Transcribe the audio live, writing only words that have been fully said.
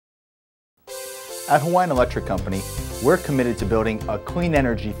At Hawaiian Electric Company, we're committed to building a clean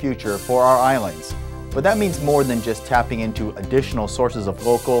energy future for our islands. But that means more than just tapping into additional sources of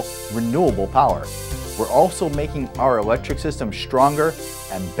local, renewable power. We're also making our electric system stronger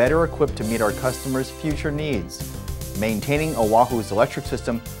and better equipped to meet our customers' future needs. Maintaining Oahu's electric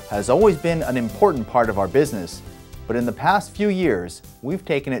system has always been an important part of our business, but in the past few years, we've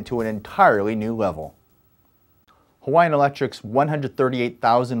taken it to an entirely new level. Hawaiian Electric's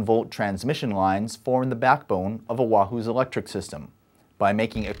 138,000-volt transmission lines form the backbone of Oahu's electric system. By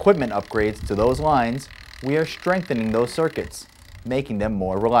making equipment upgrades to those lines, we are strengthening those circuits, making them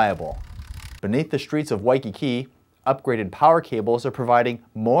more reliable. Beneath the streets of Waikiki, upgraded power cables are providing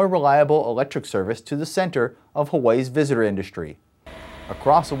more reliable electric service to the center of Hawaii's visitor industry.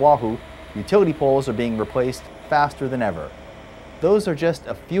 Across Oahu, utility poles are being replaced faster than ever. Those are just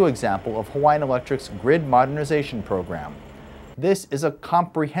a few examples of Hawaiian Electric's grid modernization program. This is a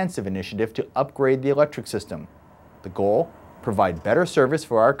comprehensive initiative to upgrade the electric system. The goal? Provide better service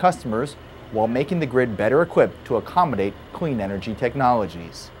for our customers while making the grid better equipped to accommodate clean energy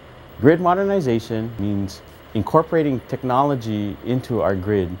technologies. Grid modernization means incorporating technology into our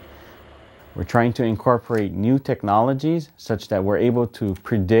grid. We're trying to incorporate new technologies such that we're able to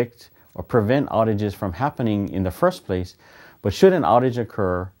predict or prevent outages from happening in the first place. But should an outage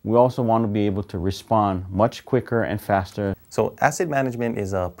occur, we also want to be able to respond much quicker and faster. So asset management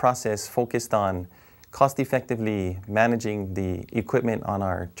is a process focused on cost-effectively managing the equipment on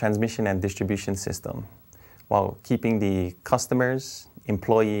our transmission and distribution system while keeping the customers,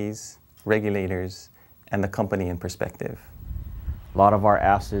 employees, regulators, and the company in perspective. A lot of our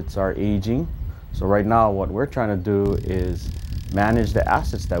assets are aging. So right now what we're trying to do is manage the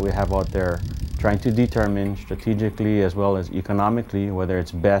assets that we have out there, trying to determine strategically as well as economically whether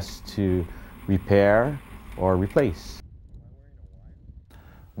it's best to repair or replace.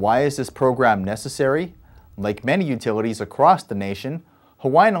 Why is this program necessary? Like many utilities across the nation,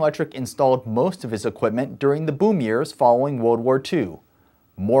 Hawaiian Electric installed most of its equipment during the boom years following World War II.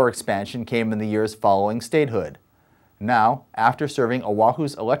 More expansion came in the years following statehood. Now, after serving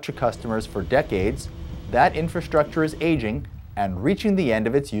Oahu's electric customers for decades, that infrastructure is aging and reaching the end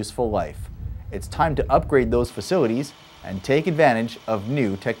of its useful life. It's time to upgrade those facilities and take advantage of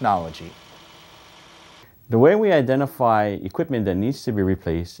new technology. The way we identify equipment that needs to be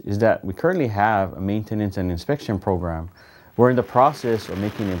replaced is that we currently have a maintenance and inspection program. We're in the process of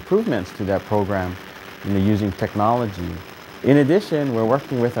making improvements to that program using technology. In addition, we're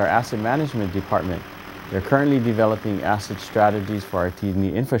working with our asset management department. They're currently developing asset strategies for our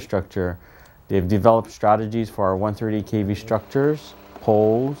T&E infrastructure. They've developed strategies for our 130 kV structures,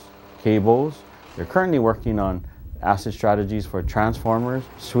 poles, cables. They're currently working on asset strategies for transformers,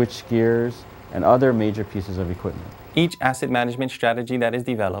 switch gears, and other major pieces of equipment. Each asset management strategy that is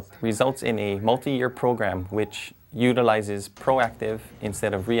developed results in a multi-year program which utilizes proactive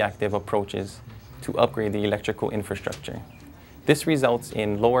instead of reactive approaches to upgrade the electrical infrastructure. This results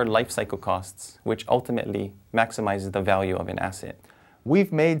in lower life cycle costs, which ultimately maximizes the value of an asset.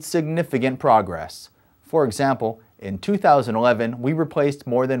 We've made significant progress. For example, in 2011, we replaced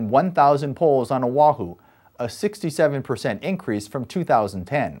more than 1,000 poles on Oahu, a 67% increase from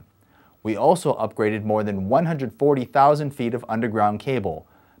 2010. We also upgraded more than 140,000 feet of underground cable,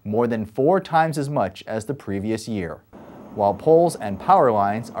 more than 4 times as much as the previous year. While poles and power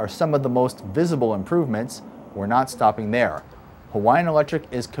lines are some of the most visible improvements, we're not stopping there. Hawaiian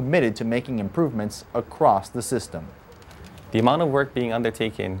Electric is committed to making improvements across the system. The amount of work being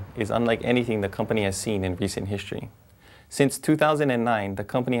undertaken is unlike anything the company has seen in recent history. Since 2009, the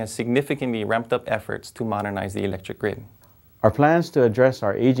company has significantly ramped up efforts to modernize the electric grid. Our plans to address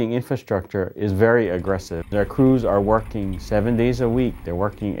our aging infrastructure is very aggressive. Our crews are working 7 days a week. They're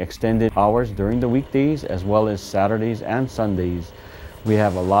working extended hours during the weekdays as well as Saturdays and Sundays. We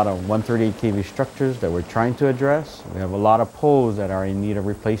have a lot of 138 kV structures that we're trying to address. We have a lot of poles that are in need of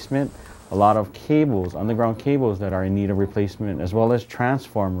replacement, a lot of cables, underground cables that are in need of replacement, as well as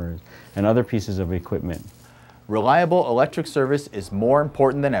transformers and other pieces of equipment. Reliable electric service is more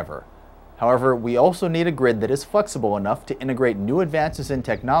important than ever. However, we also need a grid that is flexible enough to integrate new advances in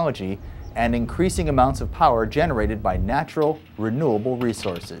technology and increasing amounts of power generated by natural, renewable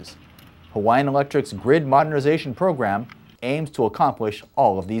resources. Hawaiian Electric's grid modernization program aims to accomplish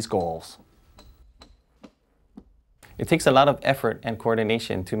all of these goals. It takes a lot of effort and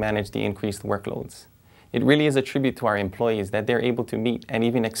coordination to manage the increased workloads. It really is a tribute to our employees that they're able to meet and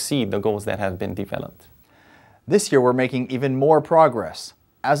even exceed the goals that have been developed. This year we're making even more progress.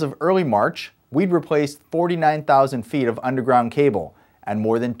 As of early March, we'd replaced 49,000 feet of underground cable and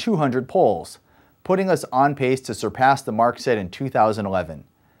more than 200 poles, putting us on pace to surpass the mark set in 2011.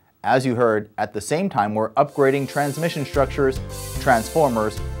 As you heard, at the same time we're upgrading transmission structures,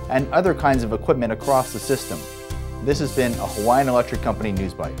 transformers, and other kinds of equipment across the system. This has been a Hawaiian Electric Company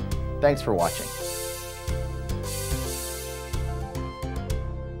News Bite. Thanks for watching.